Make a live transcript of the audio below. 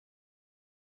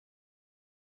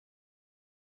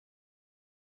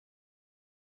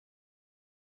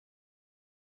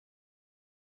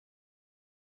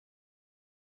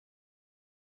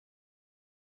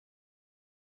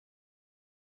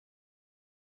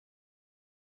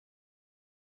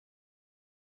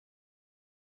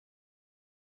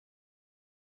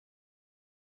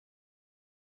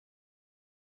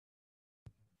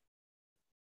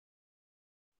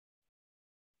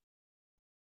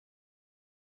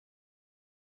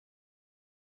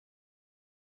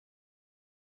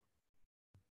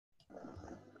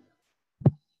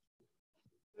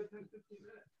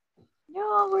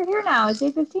No, we're here now. It's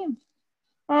 8:15.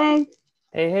 Hey.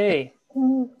 Hey.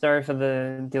 Sorry for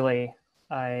the delay.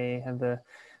 I had the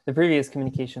previous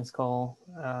communications call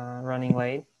running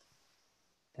late,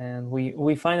 and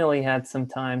we finally had some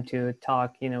time to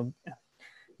talk,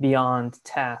 beyond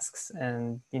tasks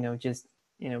and, just,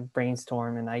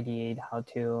 brainstorm and ideate how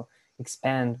to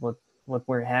expand what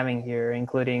we're having here,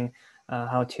 including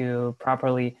how to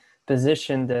properly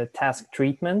position the task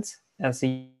treatment as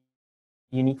a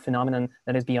unique phenomenon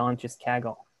that is beyond just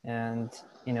Kaggle, and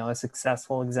a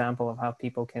successful example of how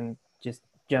people can just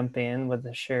jump in with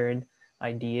a shared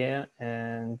idea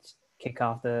and kick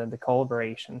off the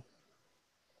collaboration.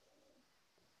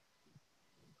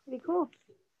 Pretty cool.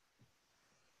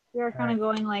 We are kind of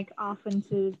going like off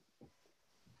into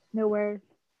nowhere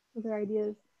with our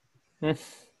ideas.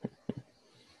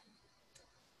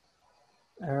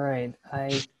 All right,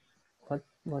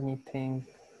 let me ping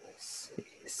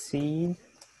seed.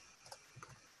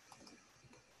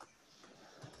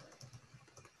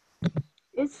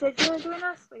 Is Sid going to join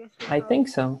us? I think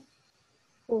so.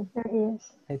 Oh, there he is.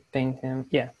 I pinged him.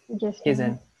 Yeah, Just he's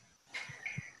in.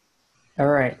 All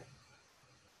right.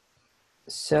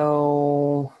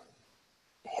 So,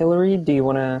 Hillary, do you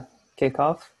want to kick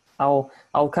off? I'll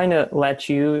kind of let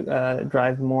you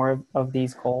drive more of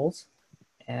these calls,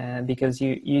 and because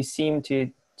you seem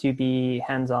to be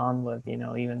hands-on with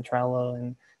even Trello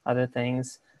and other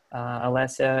things.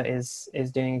 Alessia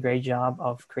is doing a great job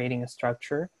of creating a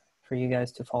structure for you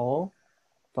guys to follow.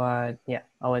 But yeah,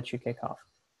 I'll let you kick off.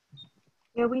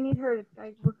 Yeah, we need her.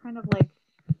 We're kind of like,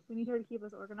 we need her to keep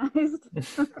us organized and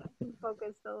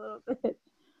focused a little bit.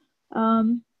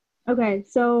 Okay,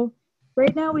 so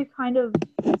right now we've kind of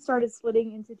started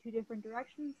splitting into two different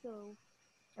directions. So,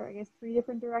 or I guess three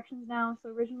different directions now. So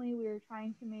originally we were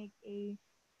trying to make a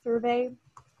survey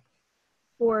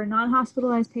for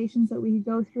non-hospitalized patients that we could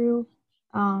go through.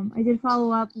 I did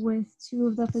follow up with two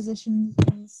of the physicians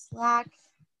in Slack,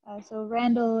 so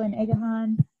Randall and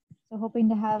Egahan. So hoping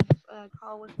to have a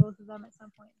call with both of them at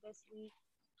some point this week.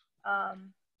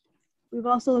 We've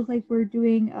also looked like we're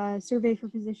doing a survey for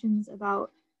physicians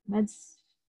about meds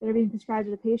that are being prescribed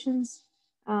to the patients,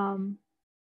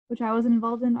 which I wasn't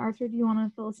involved in. Arthur, do you want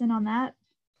to fill us in on that?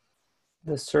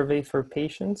 The survey for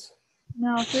patients?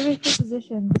 No, survey for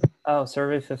physicians. Oh,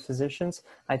 survey for physicians.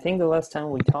 I think the last time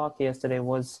we talked yesterday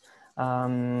was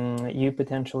you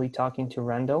potentially talking to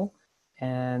Randall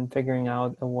and figuring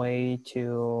out a way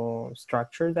to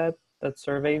structure that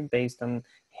survey based on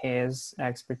his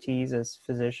expertise as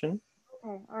physician.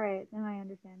 Okay, all right, then I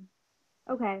understand.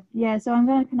 Okay, yeah, so I'm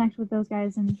going to connect with those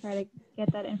guys and try to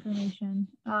get that information.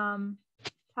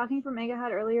 Talking from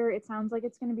Megahut earlier, it sounds like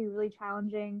it's going to be really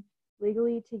challenging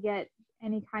legally to get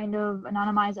any kind of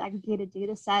anonymized aggregated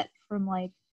data set from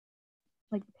like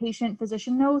patient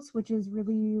physician notes, which is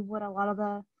really what a lot of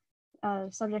the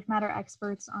subject matter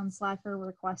experts on Slack are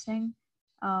requesting.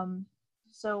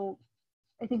 So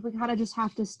I think we kind of just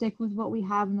have to stick with what we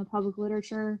have in the public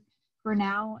literature for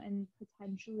now, and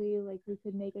potentially like we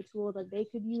could make a tool that they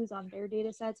could use on their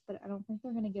data sets, but I don't think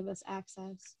they're going to give us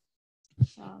access.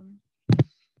 And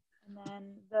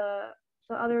then the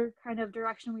other kind of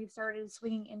direction we've started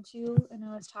swinging into, and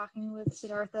I was talking with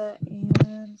Siddhartha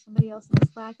and somebody else in the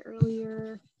Slack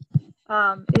earlier,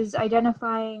 is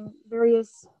identifying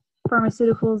various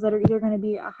pharmaceuticals that are either going to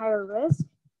be a higher risk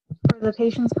for the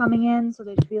patients coming in, so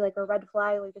they should be like a red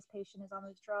flag, like this patient is on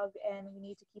this drug and we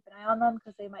need to keep an eye on them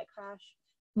because they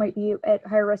might be at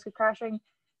higher risk of crashing,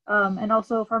 and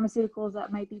also pharmaceuticals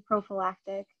that might be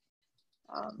prophylactic.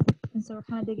 And so we're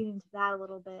kind of digging into that a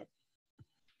little bit.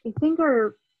 I think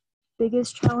our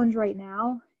biggest challenge right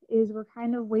now is we're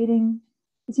kind of waiting.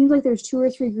 It seems like there's 2 or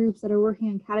 3 groups that are working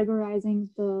on categorizing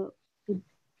the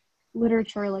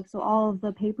literature, like so all of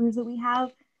the papers that we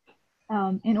have,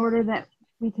 in order that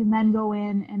we can then go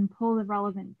in and pull the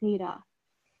relevant data.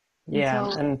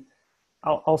 Yeah, and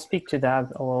I'll speak to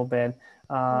that a little bit.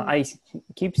 I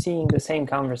keep seeing the same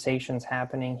conversations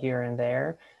happening here and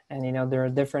there, and there are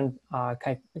different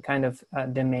kind of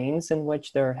domains in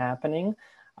which they're happening.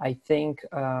 I think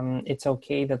it's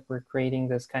okay that we're creating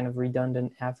this kind of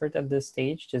redundant effort at this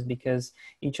stage, just because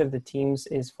each of the teams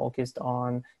is focused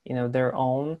on their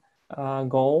own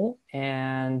goal,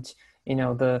 and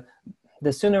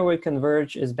the sooner we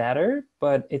converge is better.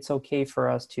 But it's okay for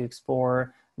us to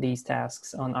explore these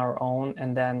tasks on our own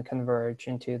and then converge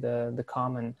into the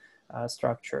common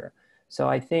structure. So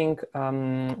I think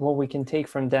what we can take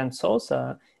from Dan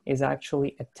Sosa is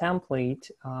actually a template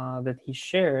that he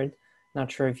shared, not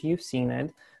sure if you've seen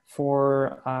it,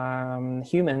 for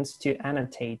humans to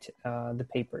annotate the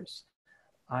papers.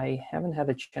 I haven't had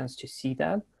a chance to see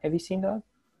that. Have you seen that?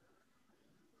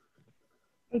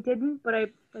 I didn't, but I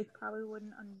probably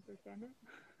wouldn't understand it.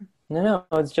 No,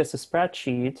 it's just a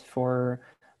spreadsheet for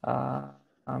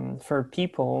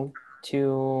people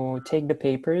to take the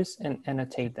papers and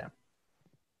annotate them.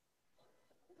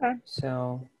 Okay.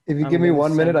 So if you I'm give me gonna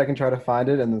 1 minute, send- I can try to find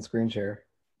it and then screen share.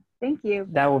 Thank you.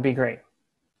 That would be great.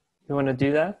 You want to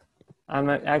do that? I'm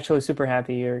actually super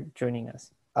happy you're joining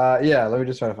us. Yeah, let me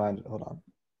just try to find it. Hold on.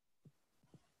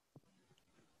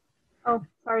 Oh,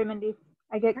 sorry, Mindy.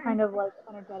 I get kind of like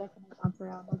energetic and I bounce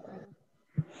around.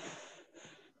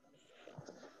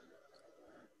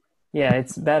 Yeah,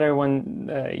 it's better when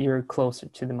you're closer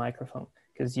to the microphone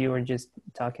because you were just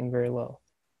talking very low.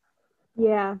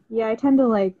 Yeah, I tend to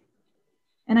like,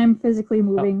 and I'm physically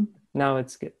moving. Oh, now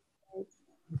it's good.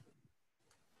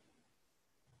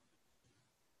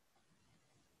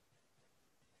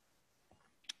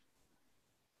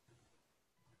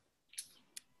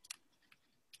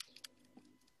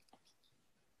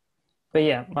 But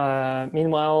yeah,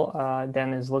 meanwhile,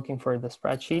 Dan is looking for the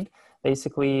spreadsheet.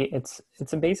 Basically, it's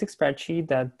a basic spreadsheet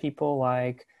that people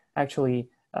like, actually,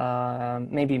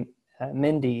 maybe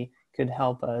Mindy could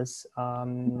help us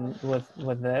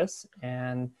with this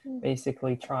and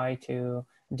basically try to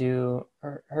do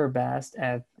her best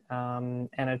at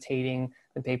annotating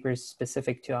the papers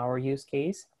specific to our use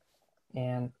case.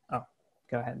 And, oh,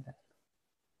 go ahead.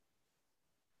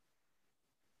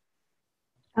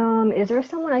 Is there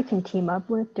someone I can team up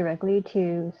with directly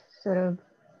to sort of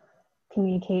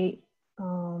communicate,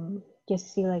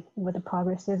 just see like what the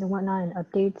progress is and whatnot and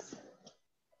updates?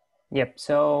 Yep.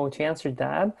 So to answer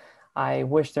that, I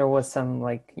wish there was some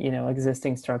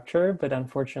existing structure, but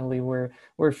unfortunately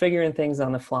we're figuring things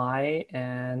on the fly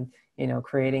and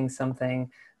creating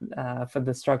something for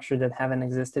the structure that haven't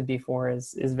existed before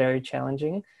is very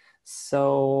challenging.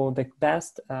 So the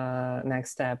best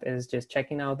next step is just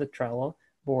checking out the Trello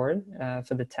board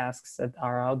for the tasks that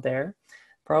are out there,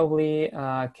 probably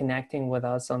connecting with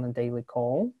us on a daily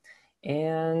call,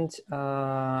 and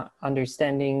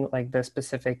understanding like the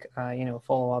specific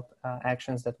follow-up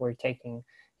actions that we're taking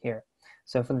here.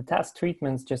 So for the task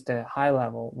treatments, just a high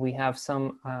level, we have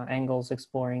some angles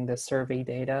exploring the survey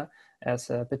data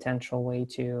as a potential way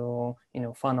to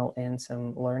funnel in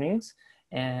some learnings,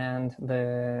 and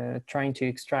the trying to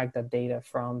extract that data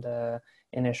from the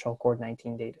initial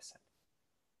COVID-19 data set.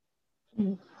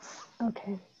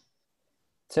 Okay.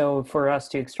 So for us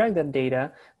to extract that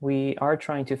data, we are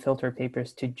trying to filter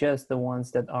papers to just the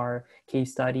ones that are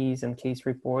case studies and case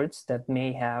reports that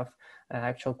may have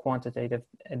actual quantitative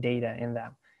data in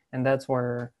them. And that's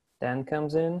where Dan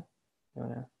comes in.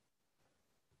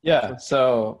 Yeah,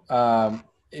 so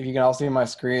if you can all see my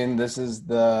screen, this is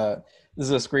a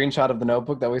screenshot of the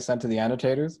notebook that we sent to the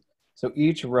annotators. So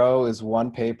each row is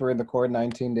one paper in the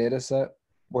COVID-19 data set.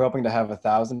 We're hoping to have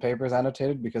 1,000 papers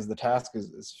annotated because the task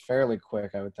is fairly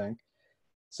quick, I would think.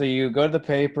 So you go to the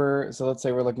paper. So let's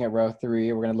say we're looking at row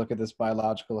 3. We're going to look at this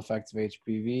biological effects of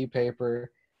HPV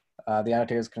paper. The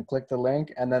annotators can click the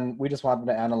link, and then we just want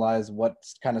them to analyze what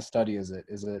kind of study is it.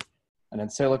 Is it an in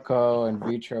silico, in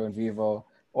vitro, in vivo,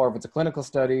 or if it's a clinical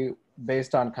study,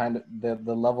 based on kind of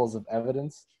the levels of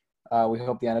evidence. We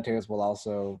hope the annotators will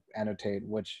also annotate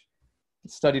which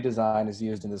study design is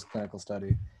used in this clinical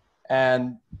study.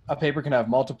 And a paper can have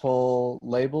multiple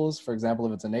labels. For example,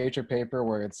 if it's a Nature paper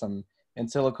where it's some in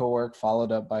silico work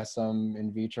followed up by some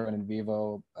in vitro and in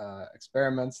vivo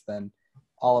experiments, then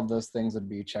all of those things would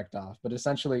be checked off. But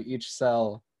essentially each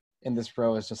cell in this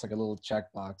row is just like a little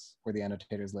checkbox where the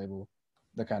annotators label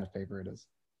the kind of paper it is.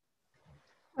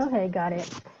 Okay, got it.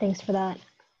 Thanks for that.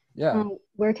 Yeah.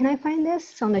 Where can I find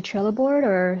this? On the Trello board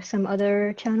or some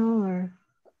other channel or?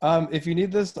 If you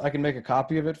need this, I can make a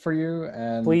copy of it for you.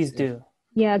 And please do.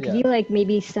 Yeah, could you like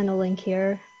maybe send a link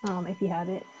here if you have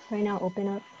it right now? Open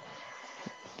up.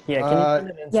 Yeah, can you send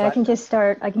it in Slack? Yeah,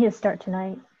 I can just start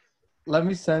tonight. Let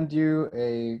me send you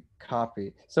a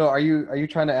copy. So are you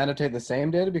trying to annotate the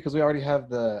same data? Because we already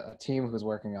have a team who's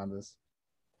working on this.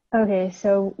 Okay,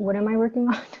 so what am I working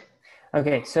on?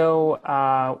 Okay, so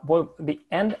what the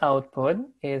end output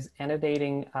is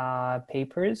annotating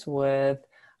papers with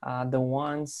the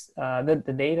ones,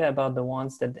 the data about the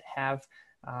ones that have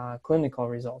clinical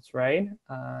results, right,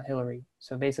 Hillary?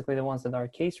 So basically the ones that are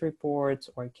case reports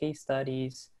or case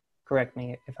studies. Correct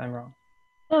me if I'm wrong.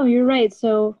 No, you're right.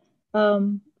 So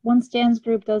once Dan's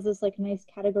group does this like nice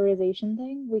categorization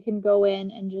thing, we can go in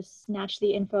and just snatch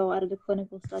the info out of the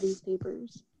clinical studies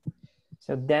papers.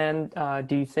 So then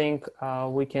do you think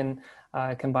we can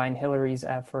combine Hillary's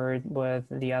effort with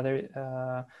the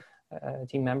other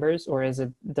team members, or does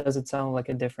it sound like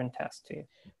a different task to you?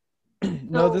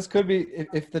 No, this could be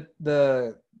if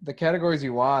the categories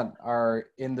you want are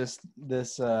in this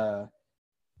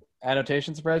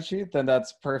annotation spreadsheet, then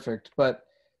that's perfect. But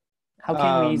how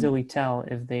can we easily tell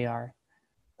if they are?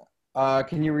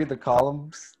 Can you read the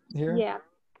columns here?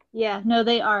 Yeah, no,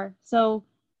 they are. So,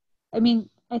 I mean,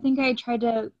 I think I tried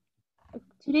to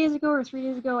 2 days ago or 3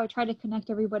 days ago, I tried to connect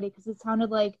everybody because it sounded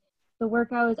like the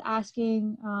work I was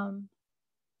asking,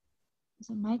 was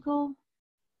it Michael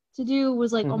to do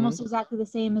was like almost exactly the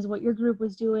same as what your group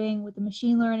was doing with the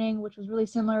machine learning, which was really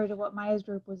similar to what Maya's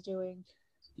group was doing.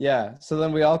 Yeah. So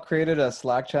then we all created a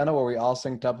Slack channel where we all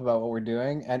synced up about what we're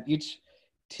doing, and each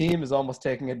team is almost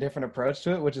taking a different approach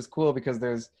to it, which is cool because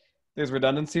there's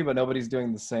redundancy, but nobody's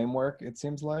doing the same work, it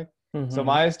seems like. So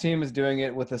Maya's team is doing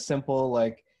it with a simple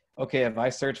like, okay, if I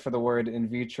search for the word in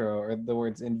vitro or the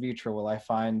words in vitro, will I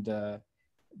find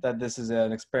that this is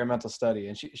an experimental study?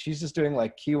 And she's just doing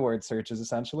like keyword searches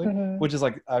essentially, which is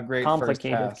like a great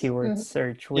complicated first pass. Keyword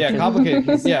search. Which is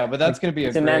complicated. Yeah, but that's going to be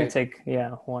a semantic,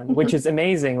 one, which is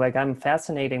amazing. Like I'm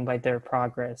fascinated by their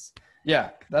progress.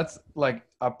 Yeah, that's like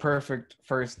a perfect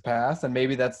first pass, and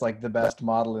maybe that's like the best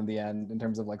model in the end in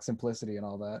terms of like simplicity and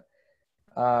all that.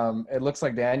 It looks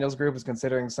like Daniel's group is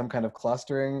considering some kind of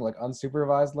clustering, like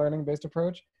unsupervised learning based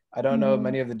approach. I don't know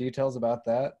many of the details about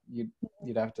that. You'd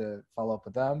have to follow up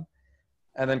with them.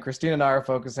 And then Christine and I are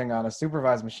focusing on a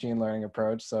supervised machine learning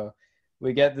approach. So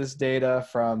we get this data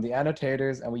from the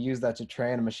annotators and we use that to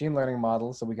train a machine learning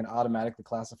model so we can automatically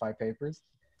classify papers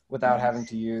without having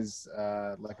to use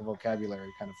like a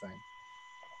vocabulary kind of thing.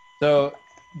 So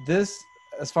this,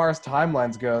 as far as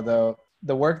timelines go though,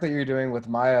 the work that you're doing with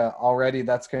Maya already,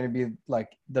 that's going to be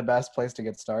like the best place to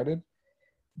get started.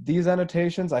 These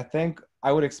annotations, I think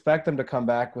I would expect them to come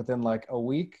back within like a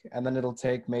week, and then it'll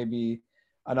take maybe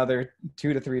another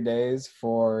 2 to 3 days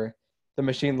for the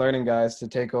machine learning guys to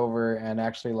take over and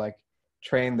actually like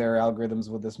train their algorithms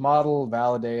with this model,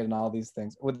 validate and all these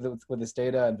things with this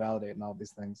data and validate and all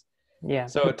these things. Yeah.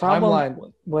 So the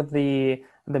problem with the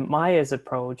Maya's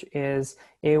approach is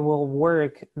it will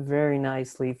work very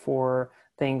nicely for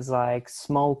things like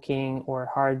smoking or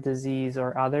heart disease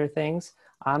or other things.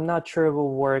 I'm not sure it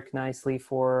will work nicely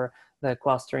for the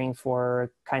clustering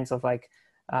for kinds of like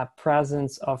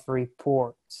presence of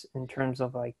reports in terms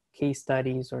of like case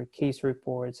studies or case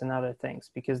reports and other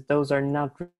things, because those are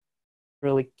not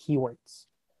really keywords.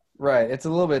 Right. It's a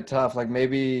little bit tough. Like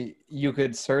maybe you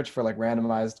could search for like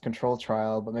randomized control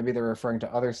trial, but maybe they're referring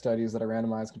to other studies that are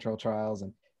randomized control trials,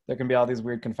 and there can be all these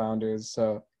weird confounders.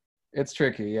 So it's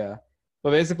tricky. Yeah.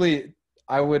 But basically,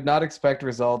 I would not expect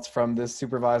results from this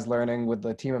supervised learning with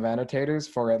the team of annotators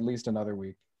for at least another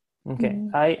week. Okay.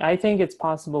 I think it's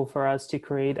possible for us to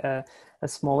create a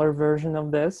smaller version of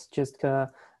this, just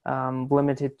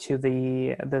limited to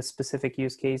the specific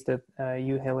use case that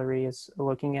you, Hillary, is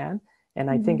looking at. And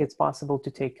I think it's possible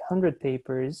to take 100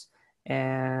 papers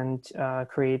and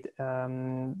create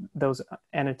those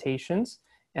annotations.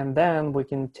 And then we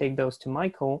can take those to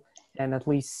Michael and at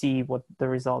least see what the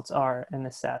results are and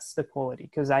assess the quality.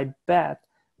 Because I bet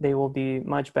they will be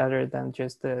much better than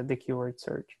just the keyword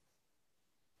search.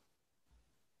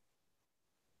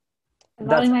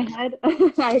 Nodding my head.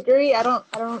 I agree. I don't,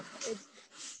 it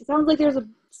sounds like there's a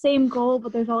same goal,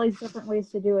 but there's all these different ways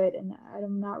to do it, and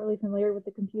I'm not really familiar with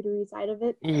the computery side of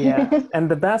it. Yeah, and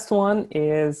the best one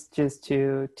is just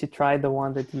to try the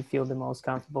one that you feel the most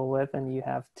comfortable with and you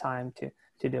have time to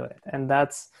do it. And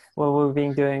that's what we've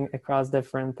been doing across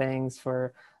different things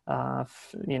for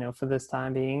for this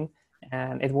time being,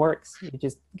 and it works. You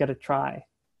just gotta try.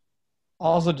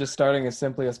 Also, just starting as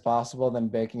simply as possible, then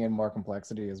baking in more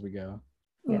complexity as we go.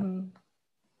 Yeah.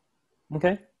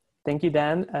 Okay. Thank you,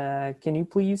 Dan. Can you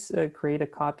please create a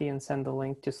copy and send the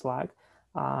link to Slack?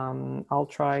 I'll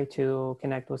try to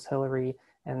connect with Hillary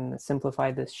and simplify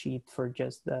this sheet for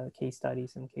just the case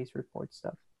studies and case report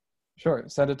stuff. Sure.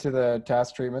 Send it to the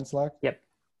task treatment Slack? Yep.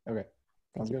 Okay.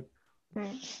 Sounds good. All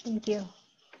right. Thank you.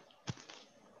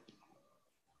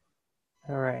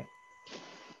 All right.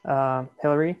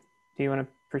 Hillary, do you want to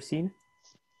proceed?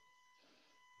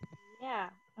 Yeah.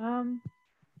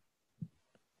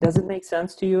 Does it make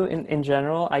sense to you in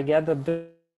general? I get that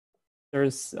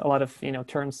there's a lot of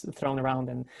terms thrown around,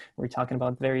 and we're talking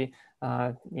about very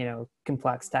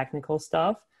complex technical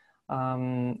stuff.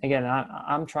 Again,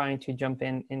 I'm trying to jump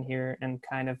in here and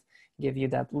kind of give you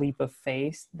that leap of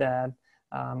faith that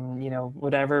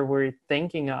whatever we're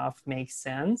thinking of makes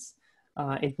sense.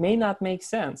 It may not make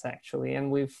sense actually,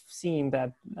 and we've seen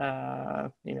that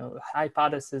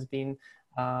hypothesis being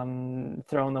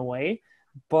thrown away.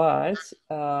 But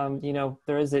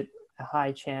there is a a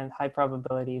high chance, high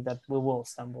probability that we will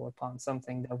stumble upon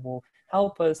something that will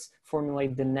help us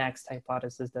formulate the next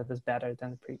hypothesis that is better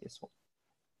than the previous one.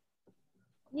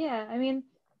 Yeah, I mean,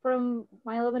 from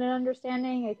my limited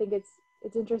understanding, I think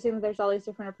it's interesting that there's all these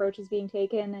different approaches being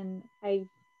taken, and I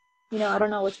don't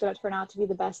know what's going to turn out to be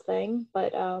the best thing,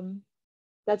 but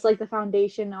that's like the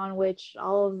foundation on which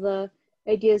all of the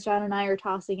ideas John and I are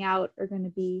tossing out are going to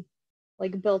be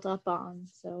like built up on.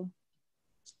 So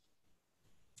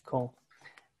cool.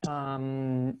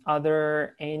 Are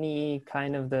there any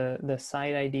kind of the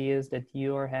side ideas that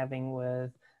you are having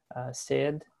with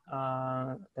Sid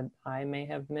that I may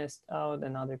have missed out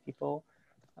and other people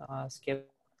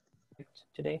skipped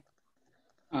today?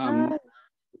 Go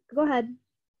ahead.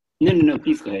 No,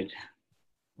 please go ahead.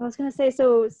 I was going to say,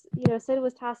 so, Sid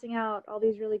was tossing out all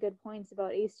these really good points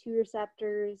about ACE2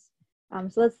 receptors.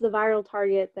 So that's the viral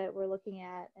target that we're looking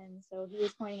at. And so he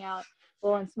was pointing out,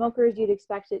 well, in smokers, you'd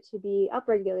expect it to be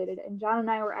upregulated. And John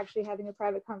and I were actually having a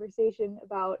private conversation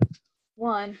about,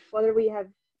 one, whether we have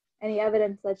any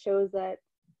evidence that shows that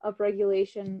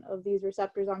upregulation of these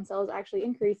receptors on cells actually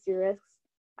increase your risks.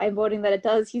 I'm voting that it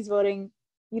does. He's voting,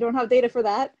 you don't have data for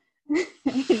that.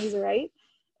 He's right.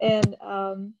 And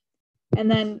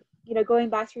then, going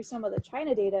back through some of the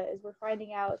China data is we're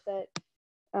finding out that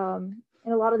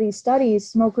in a lot of these studies,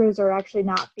 smokers are actually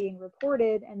not being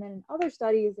reported. And then in other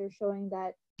studies, they're showing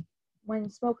that when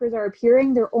smokers are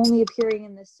appearing, they're only appearing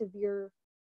in the severe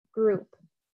group.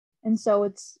 And so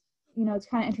it's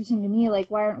kind of interesting to me, like,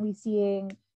 why aren't we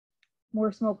seeing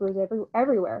more smokers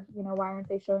everywhere? Why aren't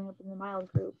they showing up in the mild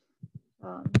group?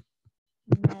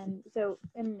 And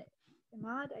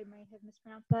Ahmad, I might have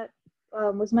mispronounced that,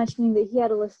 was mentioning that he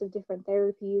had a list of different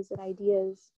therapies and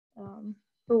ideas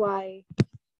for why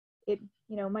it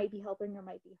might be helping or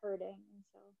might be hurting.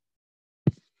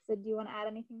 And so do you want to add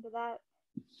anything to that?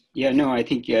 Yeah, no, I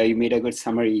think you made a good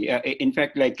summary. In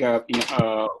fact,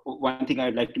 one thing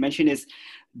I'd like to mention is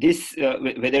this: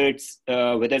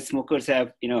 whether smokers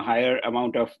have higher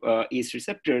amount of ACE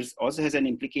receptors also has an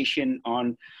implication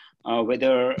on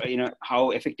whether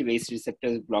how effective ACE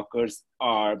receptor blockers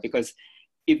are, because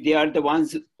if they are the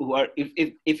ones who are,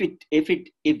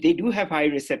 if they do have high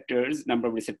number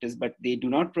of receptors, but they do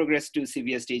not progress to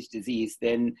severe stage disease,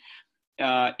 then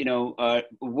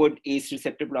would ACE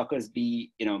receptor blockers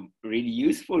be really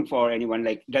useful for anyone?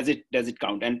 Like, does it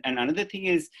count? And another thing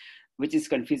is, which is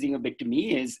confusing a bit to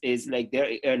me, is like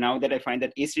there now that I find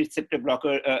that ACE receptors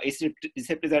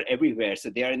are everywhere. So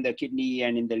they are in the kidney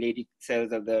and in the Leydig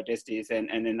cells of the testes and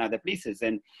in other places.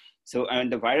 And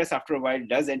the virus after a while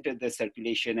does enter the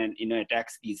circulation and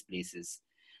attacks these places.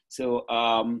 So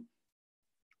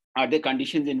are there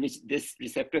conditions in which this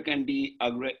receptor can be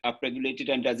upregulated,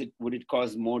 and would it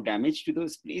cause more damage to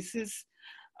those places?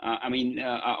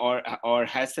 Or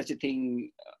has such a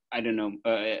thing? I don't know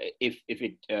if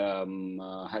it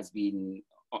has been,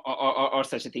 or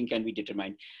such a thing can be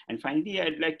determined. And finally,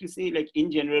 I'd like to say, like,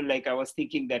 in general, like, I was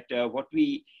thinking that what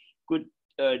we could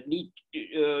need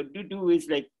to do is,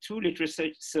 like, through literature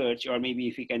search, or maybe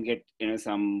if we can get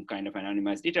some kind of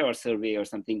anonymized data or survey or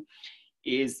something,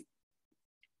 is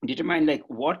determine like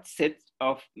what sets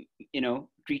of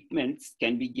treatments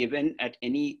can be given at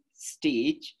any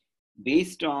stage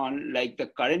based on like the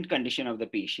current condition of the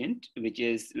patient, which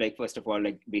is like, first of all,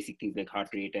 like basic things like heart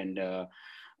rate and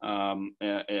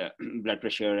blood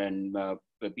pressure and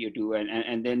PO2,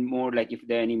 and then more like if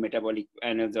there are any metabolic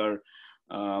panels or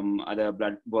other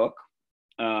blood work,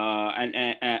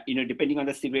 depending on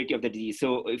the severity of the disease.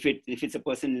 So if it's a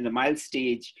person in the mild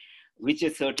stage, which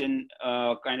is certain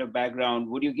kind of background,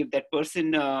 would you give that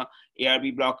person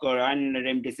ARB blocker and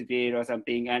remdesivir or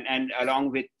something, and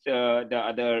along with the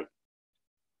other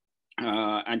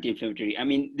anti-inflammatory? I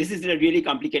mean, this is a really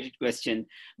complicated question,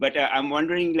 but I'm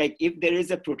wondering, like, if there is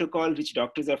a protocol which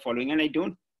doctors are following, and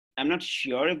I'm not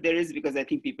sure if there is, because I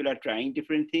think people are trying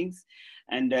different things,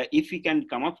 and if we can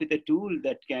come up with a tool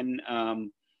that can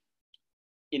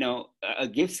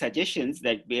give suggestions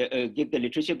that give the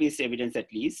literature-based evidence,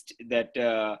 at least, that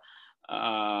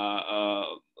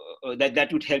that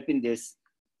would help in this.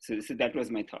 So that was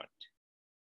my thought.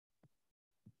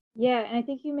 Yeah, and I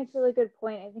think you make a really good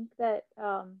point. I think that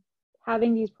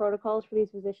having these protocols for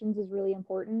these physicians is really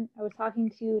important. I was talking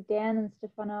to Dan and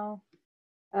Stefano,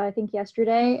 I think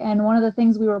yesterday, and one of the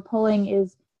things we were pulling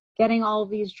is getting all of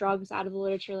these drugs out of the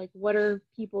literature. Like, what are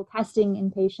people testing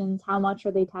in patients? How much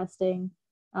are they testing?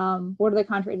 What are the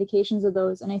contraindications of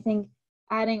those? And I think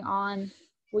adding on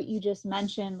what you just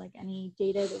mentioned, like any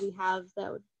data that we have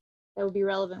that would be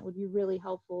relevant, would be really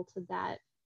helpful to that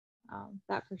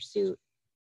pursuit.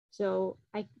 So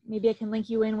maybe I can link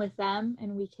you in with them,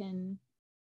 and we can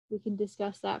we can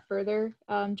discuss that further.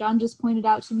 John just pointed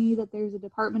out to me that there's a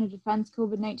Department of Defense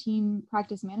COVID-19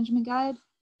 practice management guide.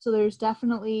 So there's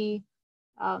definitely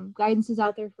guidances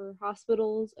out there for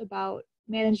hospitals about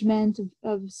management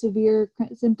of severe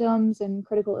symptoms and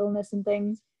critical illness and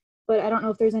things. But I don't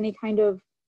know if there's any kind of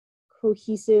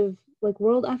cohesive like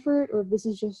world effort or if this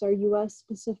is just our US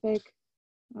specific.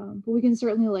 But we can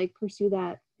certainly like pursue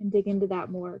that and dig into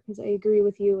that more, because I agree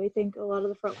with you. I think a lot of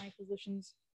the frontline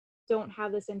physicians don't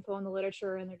have this info in the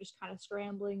literature and they're just kind of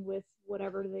scrambling with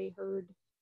whatever they heard.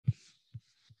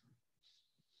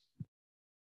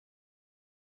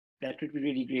 That would be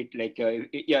really great. Like,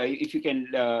 yeah, if you can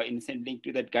send link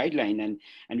to that guideline, and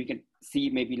we can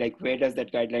see maybe like where does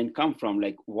that guideline come from?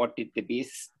 Like, what did the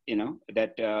base,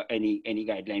 that any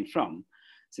guideline from?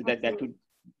 So that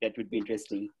would be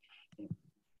interesting.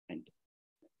 And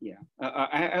yeah,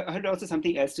 I had also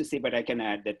something else to say, but I can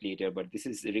add that later. But this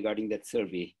is regarding that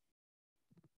survey.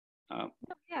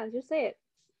 Yeah, just say it.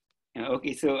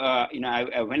 Okay, so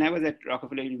when I was at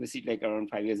Rockefeller University like around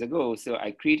 5 years ago, so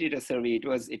I created a survey.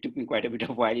 It took me quite a bit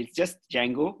of while. It's just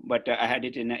Django, but I had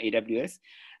it in AWS.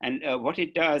 And what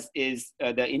it does is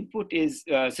the input is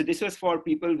so this was for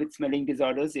people with smelling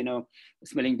disorders.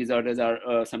 Smelling disorders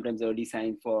are sometimes early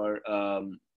sign for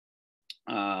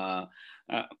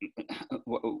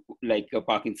like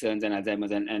Parkinson's and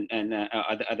Alzheimer's and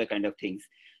other kind of things.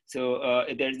 So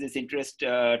there's this interest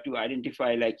to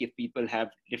identify like if people have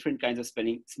different kinds of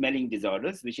smelling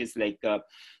disorders, which is like,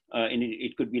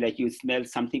 it could be like you smell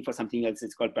something for something else.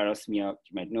 It's called parosmia,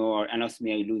 you might know, or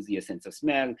anosmia, you lose your sense of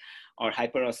smell, or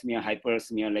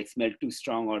hyperosmia, like smell too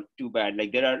strong or too bad.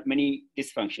 Like there are many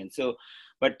dysfunctions. So,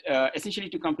 but essentially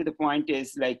to come to the point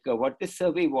is like what this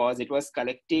survey was, it was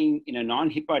collecting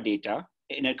non-HIPAA data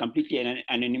in a completely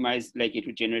anonymized, like it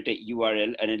would generate a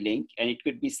URL and a link, and it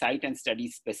could be site and study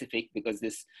specific because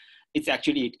it's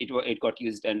actually, it got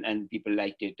used and people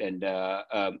liked it. And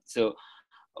so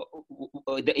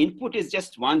the input is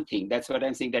just one thing. That's what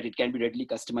I'm saying, that it can be readily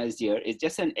customized here. It's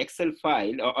just an Excel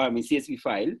file or CSV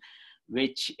file,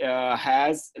 which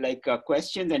has like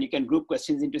questions, and you can group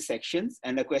questions into sections,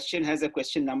 and the question has a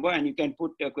question number, and you can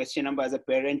put a question number as a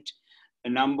parent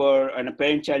number and a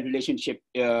parent-child relationship.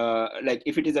 Like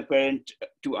if it is a parent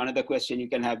to another question, you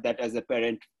can have that as a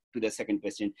parent to the second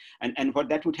question. And what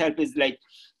that would help is like,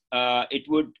 it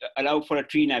would allow for a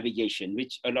tree navigation,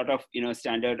 which a lot of,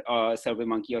 standard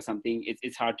SurveyMonkey or something,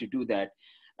 it's hard to do that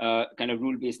kind of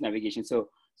rule-based navigation. So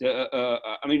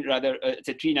I mean, rather it's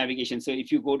a tree navigation. So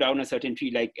if you go down a certain tree,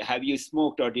 like have you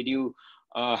smoked or did you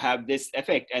have this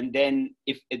effect? And then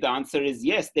if the answer is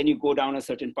yes, then you go down a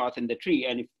certain path in the tree.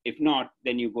 And if not,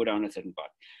 then you go down a certain path.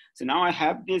 So now I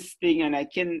have this thing and I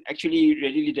can actually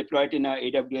readily deploy it in a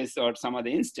AWS or some other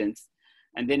instance.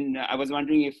 And then I was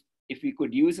wondering if we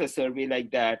could use a survey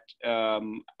like that. I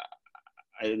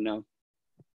don't know.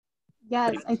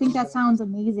 Yes, I think that sounds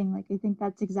amazing. Like, I think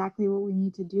that's exactly what we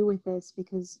need to do with this,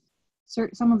 because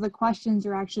some of the questions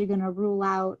are actually going to rule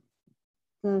out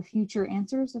the future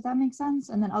answers, if that makes sense.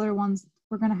 And then other ones,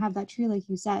 we're going to have that tree, like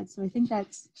you said. So I think that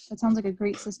sounds like a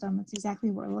great system. That's exactly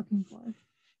what we're looking for.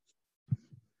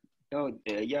 Oh,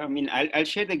 yeah, I mean, I'll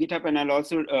share the GitHub, and I'll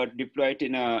also deploy it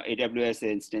in a AWS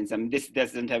instance. I mean, this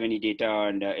doesn't have any data,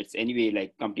 and it's anyway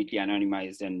like completely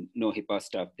anonymized and no HIPAA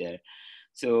stuff there.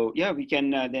 So yeah, we can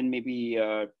then maybe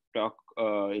talk,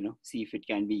 see if it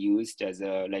can be used as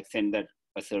a, like send that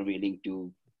a survey link to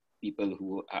people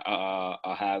who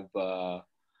have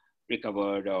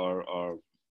recovered or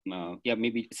yeah,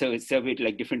 maybe so survey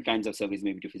like different kinds of surveys,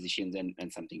 maybe to physicians and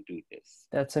something to this.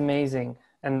 That's amazing.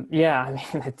 And yeah, I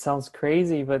mean, it sounds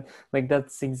crazy, but like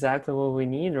that's exactly what we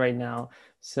need right now.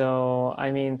 So,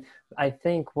 I mean, I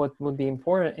think what would be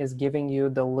important is giving you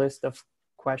the list of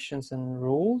questions and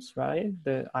rules, right?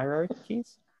 The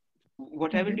hierarchies.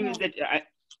 What I will do is that I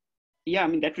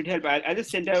mean, that would help. I'll just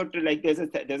send out, like, there's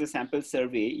a sample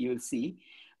survey you'll see,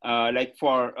 like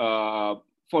for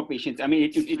patients. I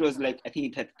mean, it was like, I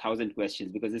think it had 1,000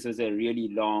 questions because this was a really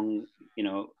long,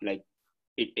 like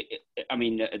it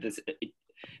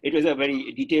was a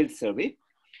very detailed survey.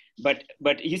 But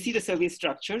you see the survey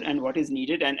structure and what is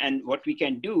needed, and what we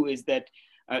can do is that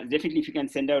definitely if you can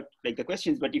send out like the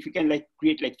questions, but if you can like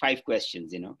create like 5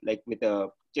 questions, like with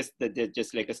just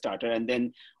like a starter, and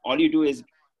then all you do is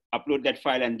upload that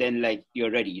file, and then like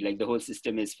you're ready, like the whole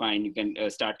system is fine. You can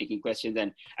start taking questions,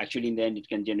 and actually in the end it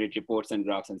can generate reports and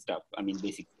graphs and stuff. I mean,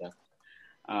 basic stuff.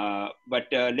 But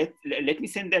let me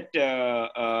send that.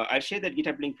 I'll share that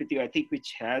GitHub link with you, I think,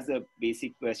 which has a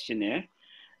basic questionnaire,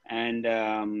 and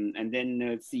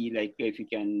then see like if you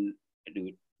can do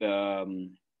it.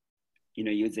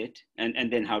 use it,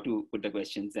 and then how to put the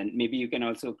questions. And maybe you can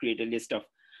also create a list of,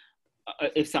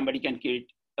 if somebody can create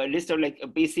a list of like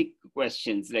basic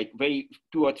questions, like very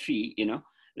 2 or 3,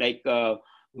 like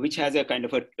which has a kind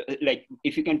of a, like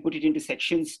if you can put it into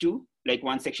sections too, like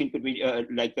one section could be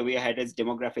like the way I had as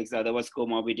demographics, the other was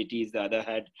comorbidities, the other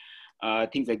had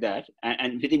things like that.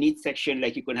 And within each section,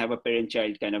 like you could have a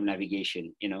parent-child kind of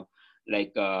navigation,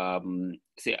 like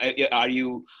say, are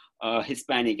you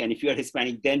Hispanic? And if you are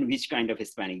Hispanic, then which kind of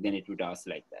Hispanic? Then it would ask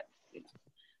like that.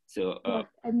 So yeah,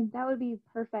 I mean, that would be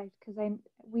perfect, because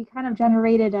we kind of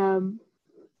generated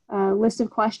a list of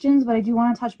questions, but I do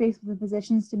want to touch base with the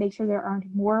physicians to make sure there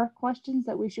aren't more questions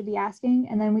that we should be asking.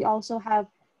 And then we also have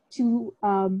 2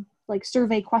 like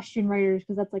survey question writers,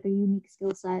 because that's like a unique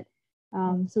skill set.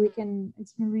 So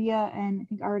it's Maria and I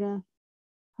think Arda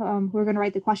who are going to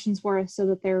write the questions for us so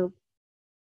that they're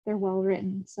well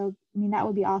written. So I mean, that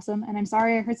would be awesome. And I'm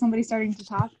sorry, I heard somebody starting to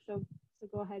talk, so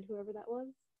go ahead, whoever that was.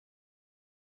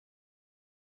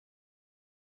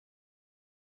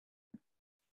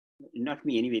 Not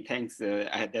me anyway, thanks.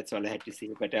 That's all I had to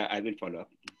say, but I will follow up.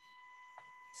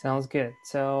 Sounds good.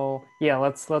 So yeah,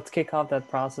 let's kick off that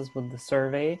process with the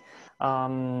survey.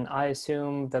 I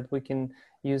assume that we can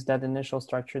use that initial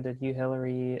structure that you,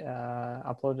 Hillary,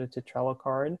 uploaded to Trello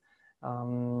card.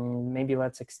 Maybe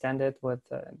let's extend it with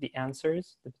the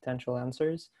answers, the potential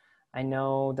answers. I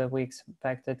know that we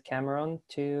expected Cameron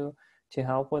to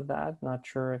help with that. Not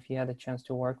sure if you had a chance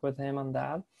to work with him on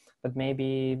that, but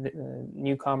maybe the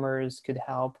newcomers could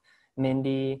help.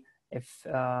 Mindy, if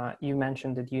you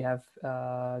mentioned that you have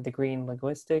a degree in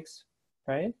linguistics,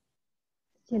 right?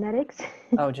 Genetics.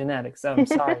 Oh, genetics. I'm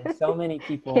sorry. So many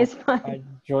people are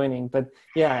joining, but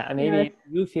yeah, maybe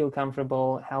you feel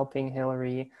comfortable helping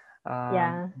Hillary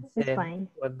yeah, it's fine.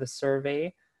 with the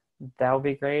survey. That would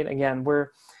be great. Again, we're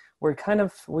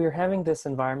having this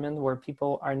environment where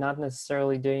people are not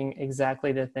necessarily doing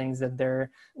exactly the things that they're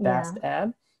best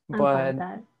at, but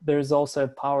there's also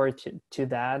power to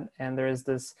that, and there's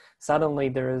this suddenly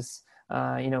there's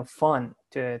fun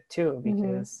to it too,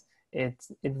 because it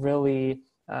really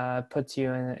puts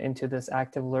you into this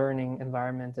active learning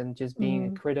environment, and just being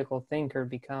a critical thinker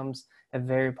becomes a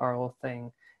very powerful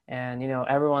thing. And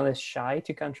everyone is shy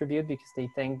to contribute because they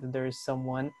think that there is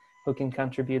someone who can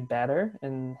contribute better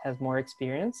and has more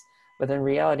experience. But in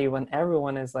reality, when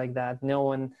everyone is like that, no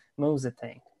one moves a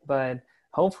thing. But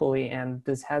hopefully, and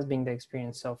this has been the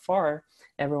experience so far,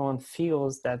 everyone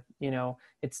feels that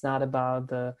it's not about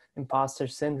the imposter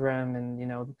syndrome,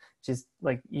 and just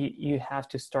like you have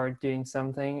to start doing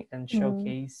something and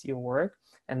showcase your work,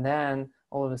 and then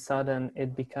all of a sudden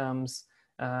it becomes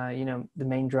the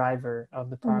main driver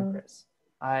of the progress.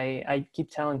 I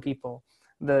keep telling people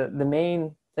the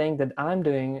main thing that I'm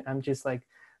doing, I'm just like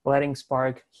letting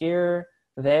spark here,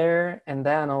 there, and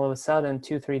then all of a sudden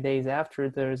 2-3 days after,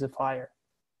 there's a fire.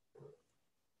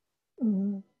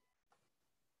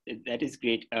 That is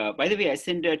great. By the way, I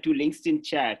sent 2 links in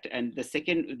chat, and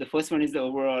the first one is the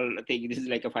overall thing. This is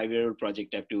like a 5-year-old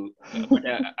project. I have to, but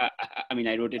I mean,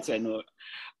 I wrote it, so I know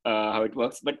how it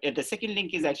works. But the second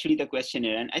link is actually the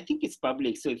questionnaire, and I think it's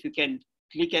public. So if you can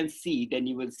click and see, then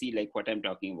you will see like what I'm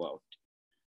talking about.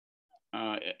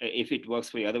 If it works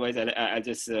for you, otherwise I'll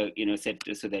just set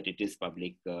so that it is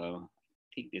public. I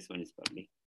think this one is public.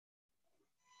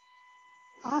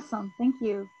 Awesome, thank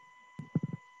you.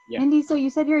 Yeah. Mindy, so you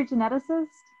said you're a geneticist?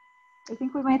 I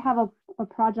think we might have a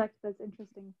project that's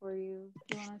interesting for you.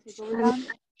 Do you want to take over, John?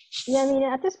 Yeah, I mean,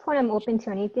 at this point, I'm open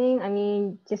to anything. I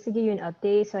mean, just to give you an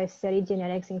update, so I studied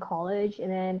genetics in college and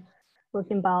then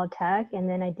worked in biotech, and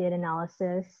then I did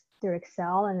analysis through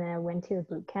Excel, and then I went to a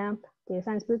boot camp, data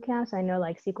science boot camp. So I know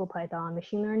like SQL, Python,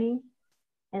 machine learning,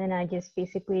 and then I just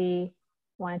basically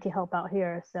wanted to help out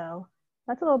here. So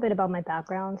that's a little bit about my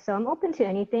background. So I'm open to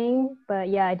anything, but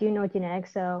yeah, I do know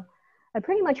genetics. So I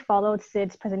pretty much followed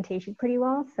Sid's presentation pretty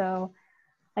well. So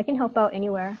I can help out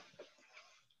anywhere.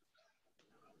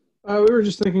 We were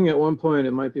just thinking at one point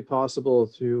it might be possible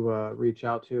to reach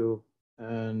out to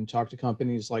and talk to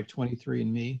companies like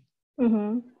 23andMe,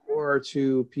 or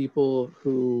to people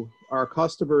who are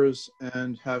customers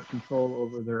and have control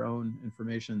over their own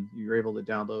information. You're able to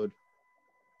download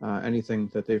anything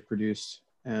that they've produced,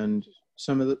 and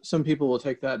some people will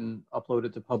take that and upload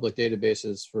it to public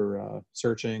databases for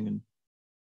searching and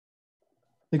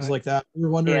things like that. We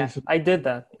were wondering if I did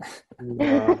that.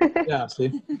 Yeah,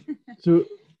 see. So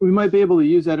we might be able to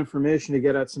use that information to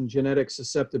get at some genetic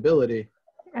susceptibility.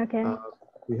 Okay.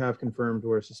 We have confirmed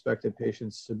or suspected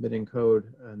patients submitting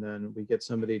code, and then we get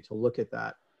somebody to look at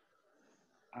that.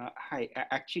 Hi,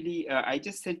 actually, I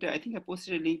just sent, I think I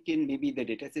posted a link in maybe the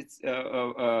datasets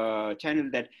channel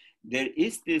that there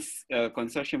is this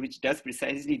consortium which does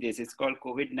precisely this. It's called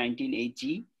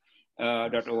COVID-19AG.org.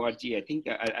 I think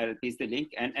I'll paste the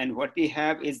link. And what they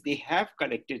have is they have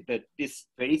collected this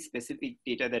very specific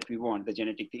data that we want, the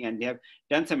genetic thing, and they have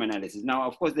done some analysis. Now,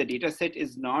 of course, the data set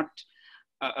is not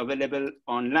available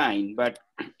online, but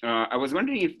I was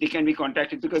wondering if they can be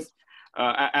contacted, because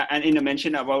and in a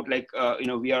mention about like,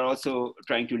 we are also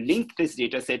trying to link this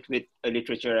data set with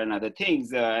literature and other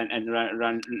things and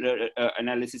run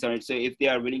analysis on it. So if they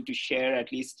are willing to share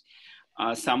at least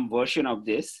some version of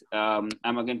this,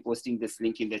 I'm again posting this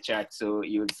link in the chat so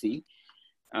you'll see.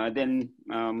 Then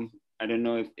I don't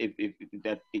know if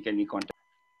that they can be contacted.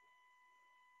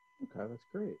 Okay, that's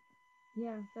great.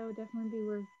 Yeah, that would definitely be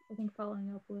worth, I think,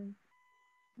 following up with.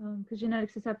 Because genetic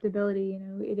susceptibility,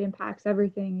 it impacts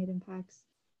everything.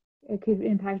 It could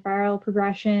impact viral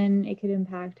progression. It could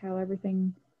impact how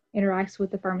everything interacts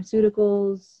with the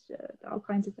pharmaceuticals, all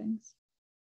kinds of things.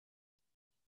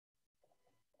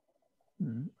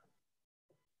 Mm-hmm.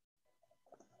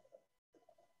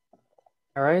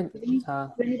 All right.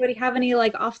 Does anybody have any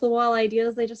like off the wall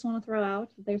ideas they just want to throw out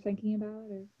that they're thinking about?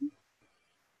 Or?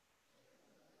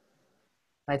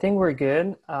 I think we're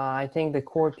good. I think the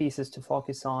core pieces to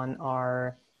focus on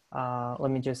are,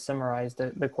 let me just summarize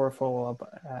the core follow-up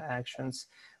actions.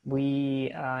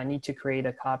 We need to create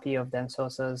a copy of Dan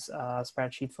Sosa's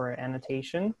spreadsheet for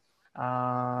annotation,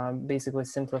 basically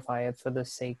simplify it for the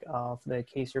sake of the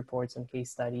case reports and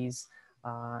case studies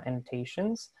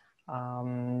annotations.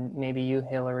 Maybe you,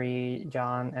 Hillary,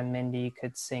 John, and Mindy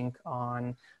could sync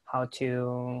on how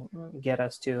to get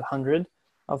us to 100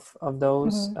 of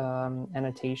those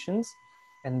annotations,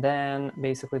 and then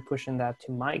basically pushing that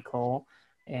to Michael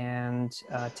and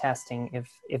testing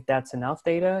if that's enough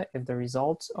data, if the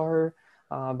results are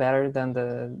better than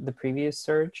the previous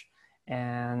search.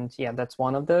 And yeah, that's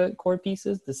one of the core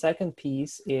pieces. The second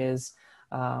piece is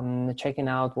checking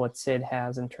out what Sid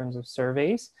has in terms of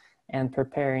surveys and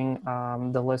preparing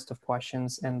the list of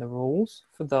questions and the rules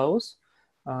for those.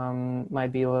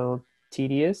 Might be a little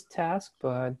tedious task,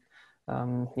 but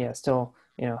yeah, still,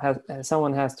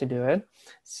 someone has to do it.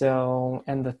 So,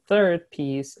 and the third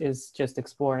piece is just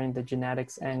exploring the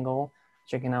genetics angle,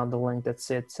 checking out the link that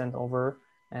Sid sent over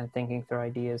and thinking through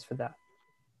ideas for that.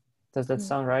 Does that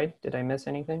sound right? Did I miss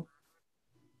anything?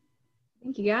 I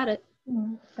think you got it.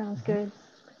 Sounds good.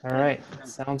 All right,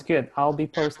 sounds good. I'll be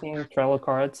posting Trello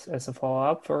cards as a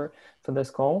follow-up for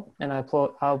this call, and I'll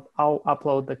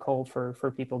upload the call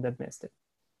for people that missed it.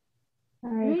 All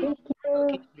right, thank you.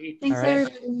 Okay, Thanks, All right.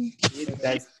 everybody. Thanks,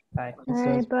 guys. Bye. All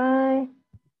right, bye.